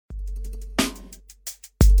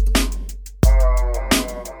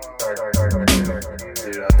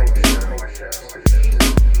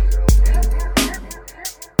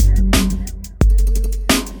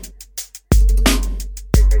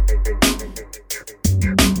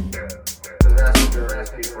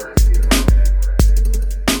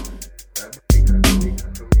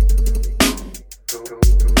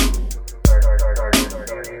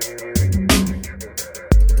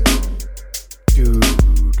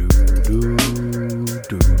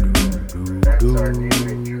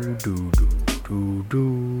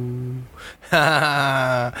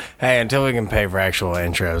until we can pay for actual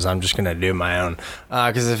intros, I'm just gonna do my own.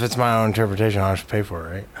 Because if it's my own interpretation, I'll have to pay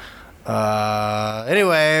for it, right?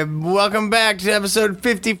 Anyway, welcome back to episode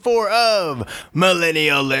 54 of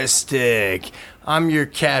Millennialistic. I'm your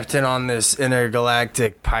captain on this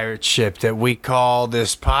intergalactic pirate ship that we call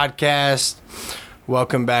this podcast.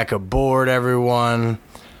 Welcome back aboard, everyone.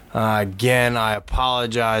 Again, I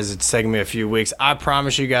apologize. It's taken me a few weeks. I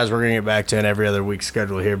promise you guys we're going to get back to an every other week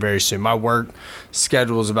schedule here very soon. My work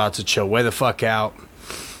schedule is about to chill way the fuck out.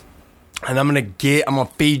 And I'm going to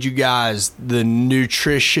feed you guys the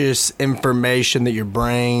nutritious information that your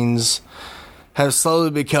brains have slowly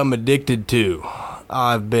become addicted to.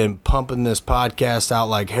 I've been pumping this podcast out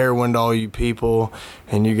like heroin to all you people,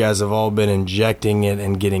 and you guys have all been injecting it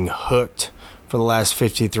and getting hooked for the last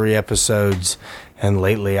 53 episodes. And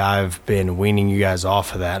lately I've been weaning you guys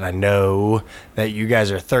off of that. And I know that you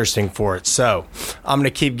guys are thirsting for it. So I'm going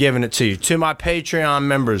to keep giving it to you. To my Patreon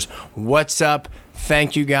members, what's up?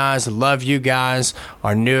 Thank you guys. Love you guys.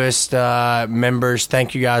 Our newest members,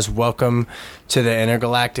 thank you guys. Welcome to the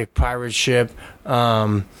Intergalactic Pirate Ship.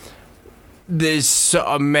 This is so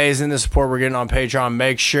amazing, the support we're getting on Patreon.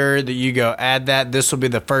 Make sure that you go add that. This will be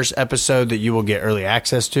the first episode that you will get early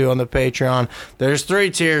access to on the Patreon. There's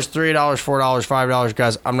 3 tiers, $3, $4, $5.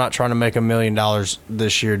 Guys, I'm not trying to make $1 million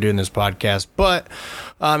this year doing this podcast, but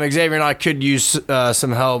Xavier and I could use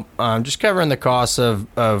some help just covering the costs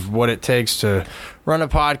of what it takes to run a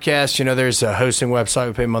podcast. You know, there's a hosting website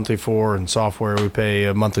we pay monthly for, and software we pay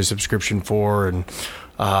a monthly subscription for, and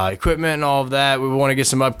equipment and all of that. We want to get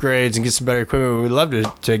some upgrades and get some better equipment. We'd love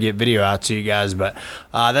to get video out to you guys, but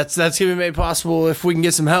that's going to be made possible if we can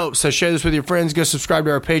get some help. So share this with your friends. Go subscribe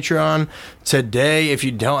to our Patreon today. If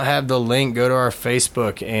you don't have the link, go to our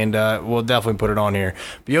Facebook, and we'll definitely put it on here.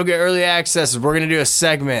 But you'll get early access. We're going to do a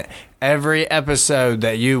segment every episode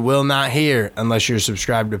that you will not hear unless you're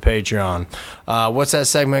subscribed to Patreon. What's that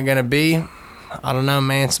segment going to be? I don't know,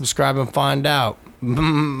 man. Subscribe and find out.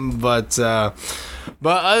 But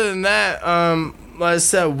other than that, like I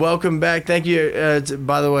said, welcome back. Thank you.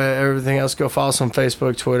 By the way, everything else, go follow us on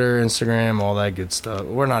Facebook, Twitter, Instagram, all that good stuff.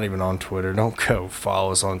 We're not even on Twitter. Don't go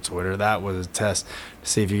follow us on Twitter. That was a test to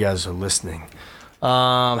see if you guys are listening.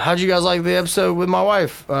 How'd you guys like the episode with my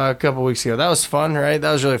wife a couple weeks ago? That was fun, right?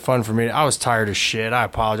 That was really fun for me. I was tired as shit. I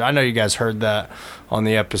apologize. I know you guys heard that on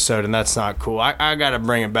the episode, and that's not cool. I got to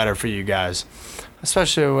bring it better for you guys,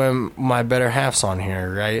 especially when my better half's on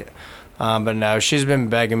here, right? But no, she's been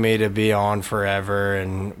begging me to be on forever,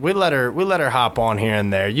 and we let her hop on here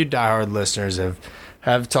and there. You diehard listeners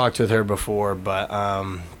have talked with her before, but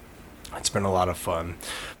it's been a lot of fun.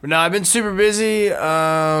 But no, I've been super busy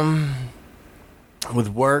with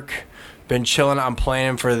work. Been chilling. I'm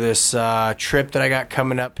planning for this trip that I got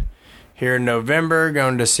coming up here in November,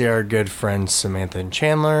 going to see our good friends Samantha and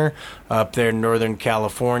Chandler up there in Northern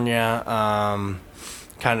California.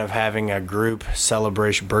 Kind of having a group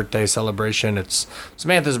celebration, birthday celebration. It's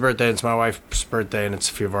Samantha's birthday, it's my wife's birthday, and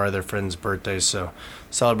it's a few of our other friends' birthdays, so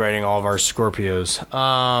celebrating all of our Scorpios.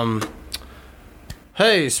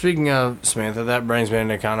 Hey, speaking of Samantha, that brings me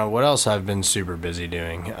into kind of what else I've been super busy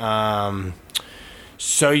doing.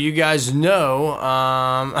 So you guys know,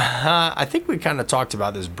 I think we kind of talked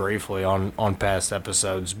about this briefly on past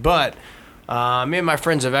episodes, but me and my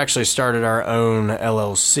friends have actually started our own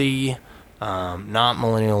LLC. Not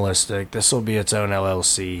millennialistic. This will be its own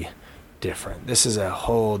LLC. Different. This is a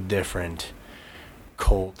whole different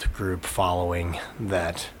cult group following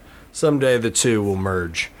that someday the two will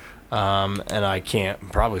merge. And I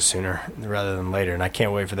can't, probably sooner rather than later, and I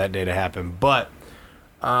can't wait for that day to happen. But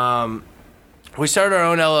we started our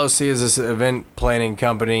own LLC as this event planning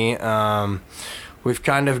company. We've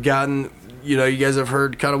kind of gotten, you know, you guys have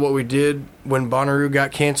heard kind of what we did when Bonnaroo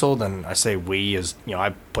got canceled, and I say we as, you know,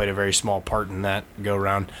 I played a very small part in that go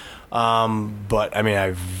round. But I mean,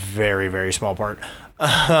 a very, very small part.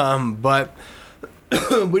 But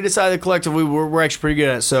we decided collectively we're actually pretty good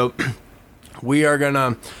at it. So we are going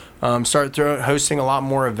to start hosting a lot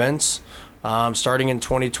more events starting in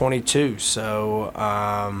 2022.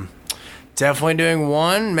 So definitely doing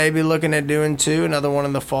one, maybe looking at doing two, another one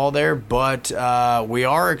in the fall there. But we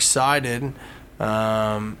are excited.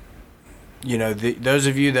 You know, those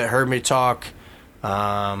of you that heard me talk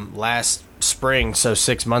last spring, so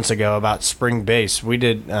 6 months ago, about Spring Base, we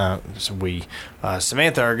did,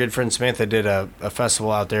 Samantha, our good friend Samantha, did a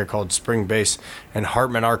festival out there called Spring Base in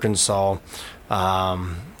Hartman, Arkansas,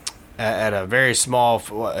 at a very small,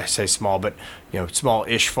 well, I say small, but, you know,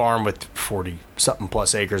 small-ish farm with 40-something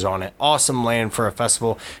plus acres on it. Awesome land for a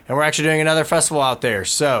festival. And we're actually doing another festival out there.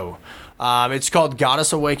 So It's called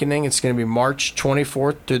Goddess Awakening. It's going to be March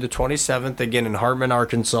 24th through the 27th, again in Hartman,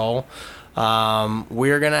 Arkansas.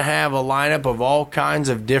 We're going to have a lineup of all kinds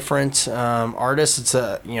of different artists. It's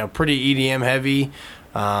pretty EDM heavy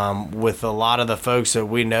with a lot of the folks that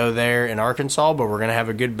we know there in Arkansas, but we're going to have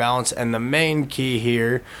a good balance. And the main key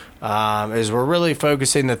here is we're really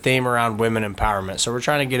focusing the theme around women empowerment. So we're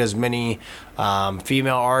trying to get as many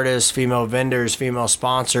female artists, female vendors, female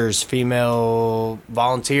sponsors, female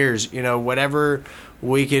volunteers, whatever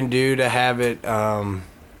we can do to have it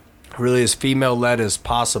really as female-led as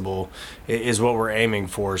possible is what we're aiming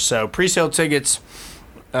for. So pre-sale tickets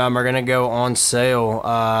are going to go on sale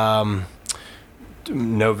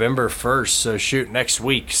November 1st, so next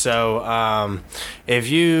week. So if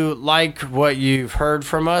you like what you've heard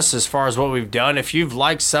from us as far as what we've done, if you've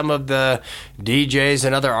liked some of the DJs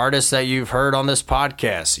and other artists that you've heard on this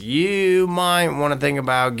podcast, you might want to think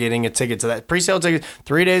about getting a ticket to that pre-sale ticket.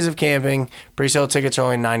 3 days of camping. Pre-sale tickets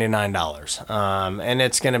are only $99, and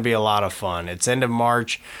it's going to be a lot of fun. It's end of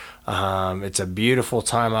March. It's a beautiful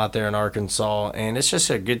time out there in Arkansas, and it's just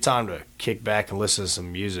a good time to kick back and listen to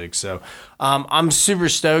some music. So I'm super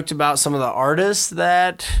stoked about some of the artists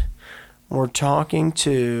that we're talking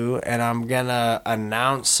to, and I'm going to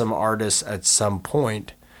announce some artists at some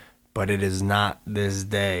point, but it is not this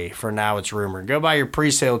day. For now, it's rumored. Go buy your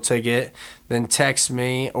pre-sale ticket, then text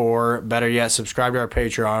me, or better yet, subscribe to our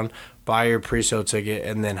Patreon, buy your pre-sale ticket,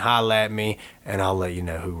 and then holla at me, and I'll let you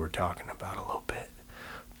know who we're talking about a little bit.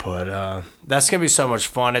 But that's going to be so much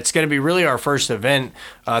fun. It's going to be really our first event,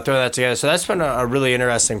 throw that together. So that's been a really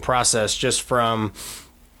interesting process just from,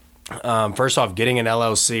 first off, getting an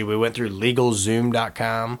LLC. We went through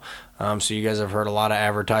LegalZoom.com. So you guys have heard a lot of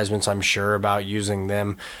advertisements, I'm sure, about using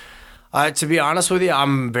them. To be honest with you,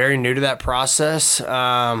 I'm very new to that process.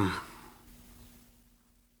 I'll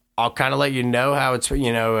kind of let you know how it's,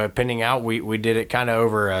 pinning out. We did it kind of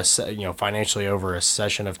over financially over a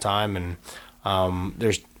session of time, and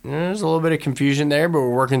there's a little bit of confusion there, but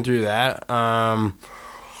we're working through that.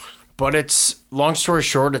 But it's, long story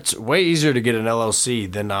short, it's way easier to get an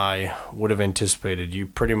LLC than I would have anticipated. You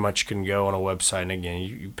pretty much can go on a website, and again,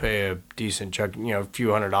 you pay a decent chunk, a few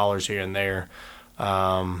 $100s here and there.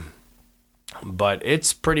 But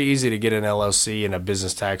it's pretty easy to get an LLC and a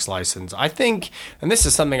business tax license. I think, and this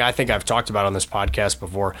is something I think I've talked about on this podcast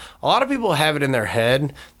before, a lot of people have it in their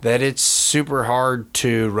head that it's super hard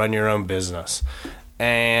to run your own business.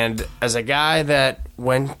 And as a guy that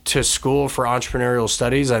went to school for entrepreneurial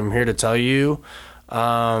studies, I'm here to tell you,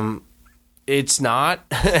 it's not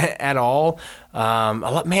at all.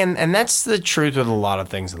 And that's the truth with a lot of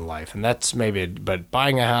things in life. And that's but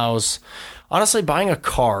buying a house, honestly, buying a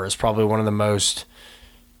car is probably one of the most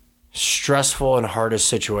stressful and hardest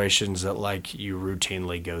situations that you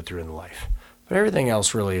routinely go through in life. But everything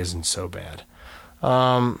else really isn't so bad.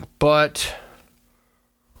 But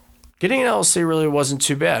getting an LLC really wasn't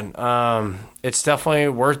too bad. It's definitely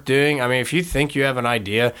worth doing. I mean, if you think you have an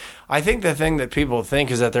idea, I think the thing that people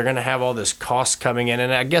think is that they're going to have all this cost coming in,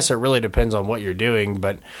 and I guess it really depends on what you're doing.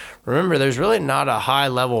 But remember, there's really not a high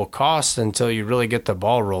level of cost until you really get the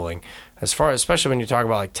ball rolling. Especially when you talk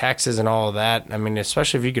about taxes and all of that. I mean,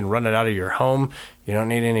 especially if you can run it out of your home, you don't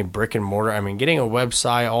need any brick and mortar. I mean, getting a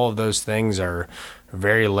website, all of those things are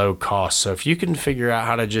very low cost. So if you can figure out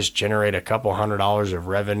how to just generate a couple $100s of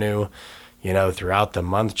revenue, throughout the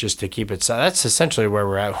month just to keep it, that's essentially where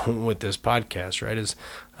we're at with this podcast, right?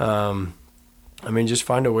 Just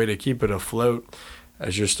find a way to keep it afloat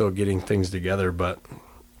as you're still getting things together. But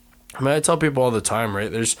I tell people all the time,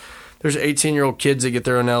 right? There's 18-year-old kids that get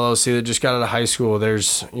their own LLC that just got out of high school.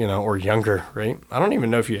 There's, or younger, right? I don't even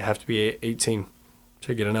know if you have to be 18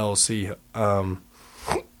 to get an LLC.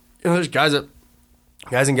 There's guys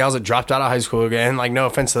and gals that dropped out of high school again. No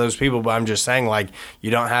offense to those people, but I'm just saying, you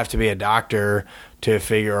don't have to be a doctor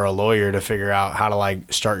or a lawyer to figure out how to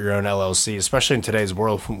start your own LLC, especially in today's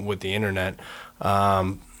world with the internet.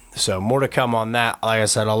 So more to come on that. Like I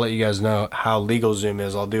said, I'll let you guys know how LegalZoom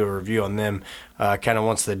is. I'll do a review on them kind of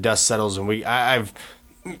once the dust settles. And I've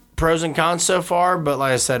pros and cons so far, but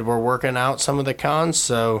like I said, we're working out some of the cons,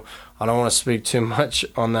 so I don't want to speak too much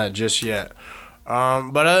on that just yet.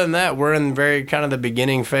 But other than that, we're in very kind of the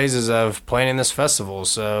beginning phases of planning this festival.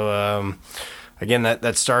 So again,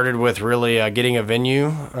 that started with really getting a venue,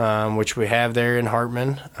 which we have there in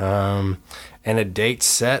Hartman, and a date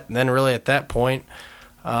set. And then really at that point,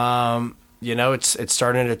 it's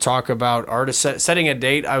starting to talk about artists. Setting a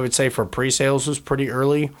date, I would say, for pre-sales was pretty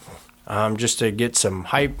early, just to get some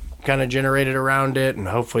hype kind of generated around it and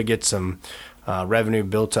hopefully get some revenue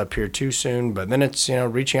built up here too soon. But then it's,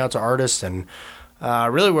 reaching out to artists and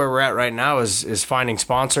really where we're at right now is finding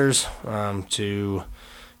sponsors to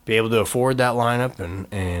be able to afford that lineup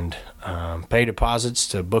and pay deposits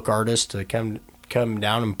to book artists to come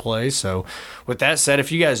down and play. So with that said,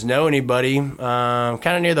 if you guys know anybody kind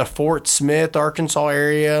of near the Fort Smith, Arkansas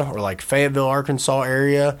area, or like Fayetteville, Arkansas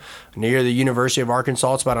area, near the University of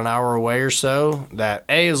Arkansas, it's about an hour away or so, that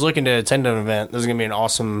is looking to attend an event. This is going to be an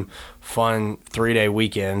awesome, fun 3-day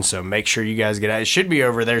weekend. So make sure you guys get out. It should be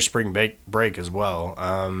over their spring break as well.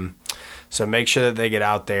 So make sure that they get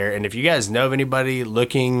out there. And if you guys know of anybody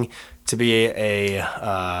looking to be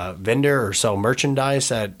a vendor or sell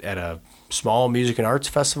merchandise at a small music and arts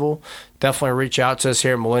festival, definitely reach out to us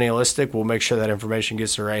here at Millennialistic. We'll make sure that information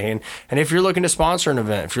gets to the right hand. And if you're looking to sponsor an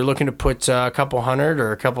event, if you're looking to put a couple $100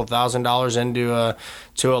 or a couple $1,000 into a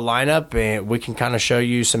lineup, and we can kind of show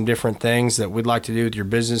you some different things that we'd like to do with your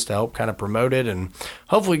business to help kind of promote it and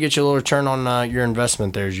hopefully get you a little return on your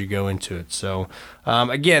investment there as you go into it. So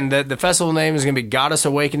again, the festival name is going to be Goddess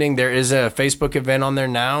Awakening. There is a Facebook event on there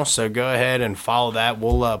now, so go ahead and follow that.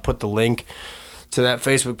 We'll put the link to that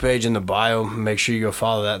Facebook page in the bio. Make sure you go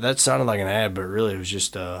follow that. That sounded like an ad, but really it was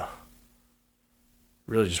just what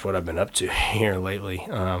I've been up to here lately.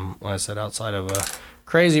 Like I said, outside of a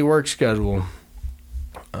crazy work schedule.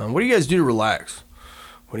 What do you guys do to relax?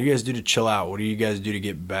 What do you guys do to chill out? What do you guys do to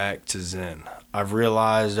get back to Zen? I've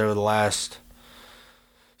realized over the last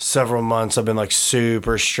several months I've been like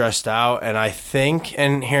super stressed out, and I think,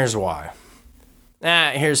 and here's why.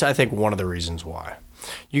 Here's I think one of the reasons why.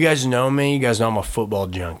 You guys know me. You guys know I'm a football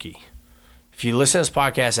junkie. If you listen to this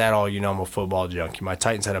podcast at all, you know I'm a football junkie. My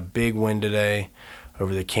Titans had a big win today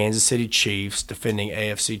over the Kansas City Chiefs, defending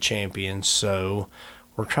AFC champions. So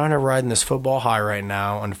we're kind of riding this football high right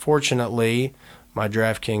now. Unfortunately, my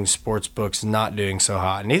DraftKings sportsbook's not doing so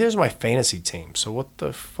hot. Neither is my fantasy team. So what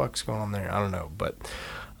the fuck's going on there? I don't know. But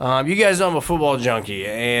you guys know I'm a football junkie.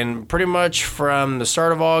 And pretty much from the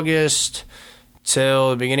start of August till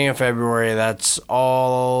the beginning of February, that's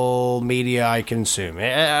all media I consume.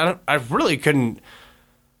 I really couldn't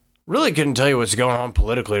tell you what's going on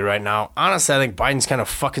politically right now. Honestly, I think Biden's kind of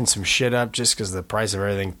fucking some shit up just because the price of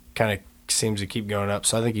everything kind of seems to keep going up.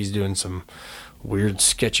 So I think he's doing some weird,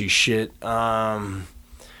 sketchy shit. But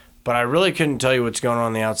I really couldn't tell you what's going on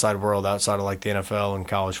in the outside world, outside of like the NFL and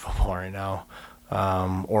college football right now,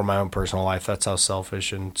 or my own personal life. That's how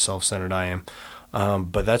selfish and self-centered I am.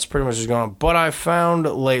 But that's pretty much what's going on. But I found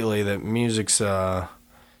lately that music's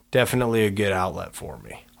definitely a good outlet for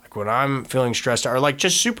me. Like when I'm feeling stressed out or like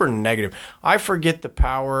just super negative, I forget the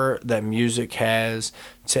power that music has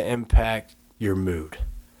to impact your mood,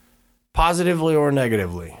 positively or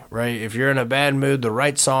negatively, right? If you're in a bad mood, the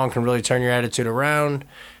right song can really turn your attitude around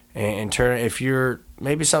and turn. If you're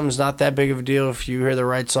maybe something's not that big of a deal, if you hear the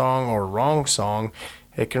right song or wrong song,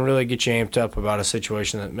 it can really get you amped up about a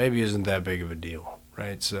situation that maybe isn't that big of a deal,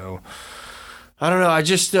 right? So, I don't know. I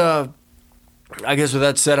guess with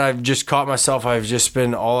that said, I've just caught myself.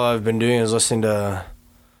 All I've been doing is listening to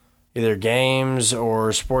either games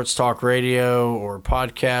or sports talk radio or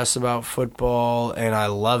podcasts about football, and I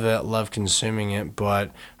love it. Love consuming it,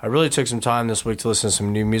 but I really took some time this week to listen to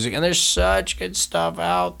some new music, and there's such good stuff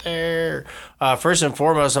out there. First and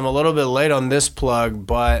foremost, I'm a little bit late on this plug,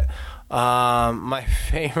 but my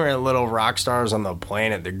favorite little rock stars on the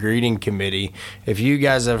planet, the Greeting Committee. If you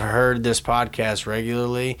guys have heard this podcast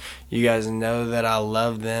regularly, you guys know that I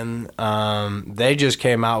love them. They just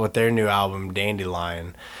came out with their new album,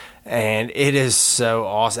 Dandelion, and it is so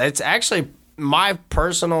awesome. It's actually my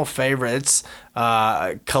personal favorite. It's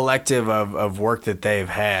a collective of work that they've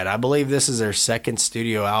had. I believe this is their second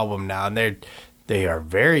studio album now, and they are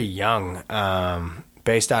very young.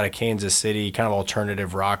 Based out of Kansas City, kind of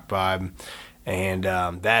alternative rock vibe, and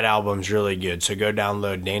that album's really good. So go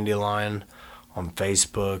download Dandelion on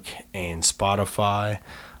Facebook and Spotify.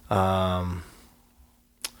 I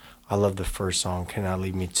love the first song, Can I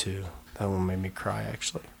Leave Me Too? That one made me cry,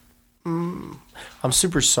 actually. I'm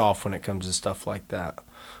super soft when it comes to stuff like that.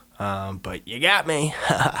 But you got me.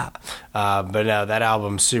 But no, that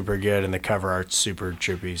album's super good, and the cover art's super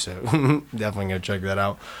trippy, so definitely go check that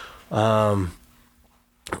out.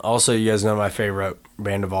 Also, you guys know my favorite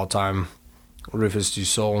band of all time, Rufus Du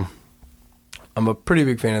Sol. I'm a pretty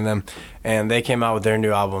big fan of them, and they came out with their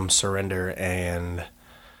new album, Surrender, and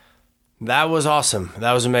that was awesome.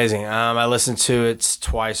 That was amazing. I listened to it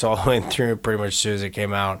twice all the way through, pretty much as soon as it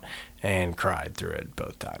came out, and cried through it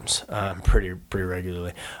both times, pretty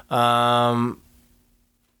regularly.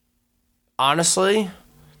 Honestly,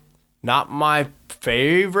 not my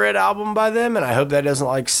favorite album by them, and I hope that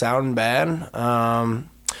doesn't sound bad.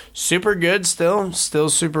 Super good still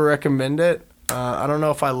super recommend it. I don't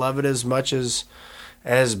know if I love it as much as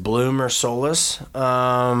as Bloom or Solace,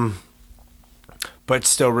 but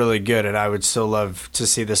still really good, and I would still love to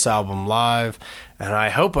see this album live, and I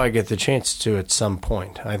hope I get the chance to at some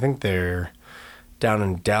point. I think they're down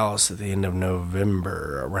in Dallas at the end of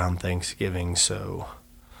November around Thanksgiving, so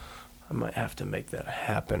I might have to make that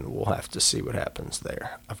happen. We'll have to see what happens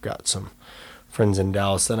there. I've got some friends in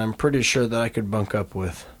Dallas that I'm pretty sure that I could bunk up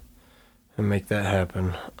with and make that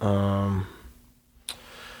happen.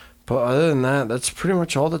 But other than that, that's pretty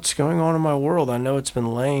much all that's going on in my world. I know it's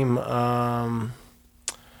been lame.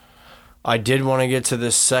 I did want to get to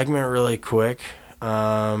this segment really quick.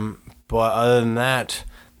 But other than that,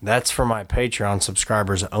 that's for my Patreon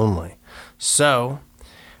subscribers only. So,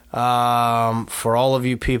 for all of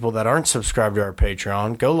you people that aren't subscribed to our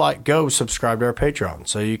Patreon, go subscribe to our Patreon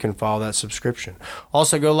so you can follow that subscription.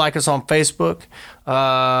 Also, go like us on Facebook.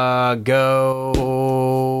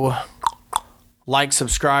 Go like,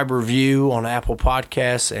 subscribe, review on Apple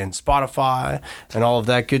Podcasts and Spotify and all of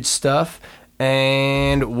that good stuff.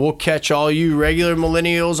 And we'll catch all you regular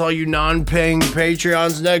millennials, all you non-paying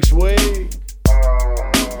Patreons next week.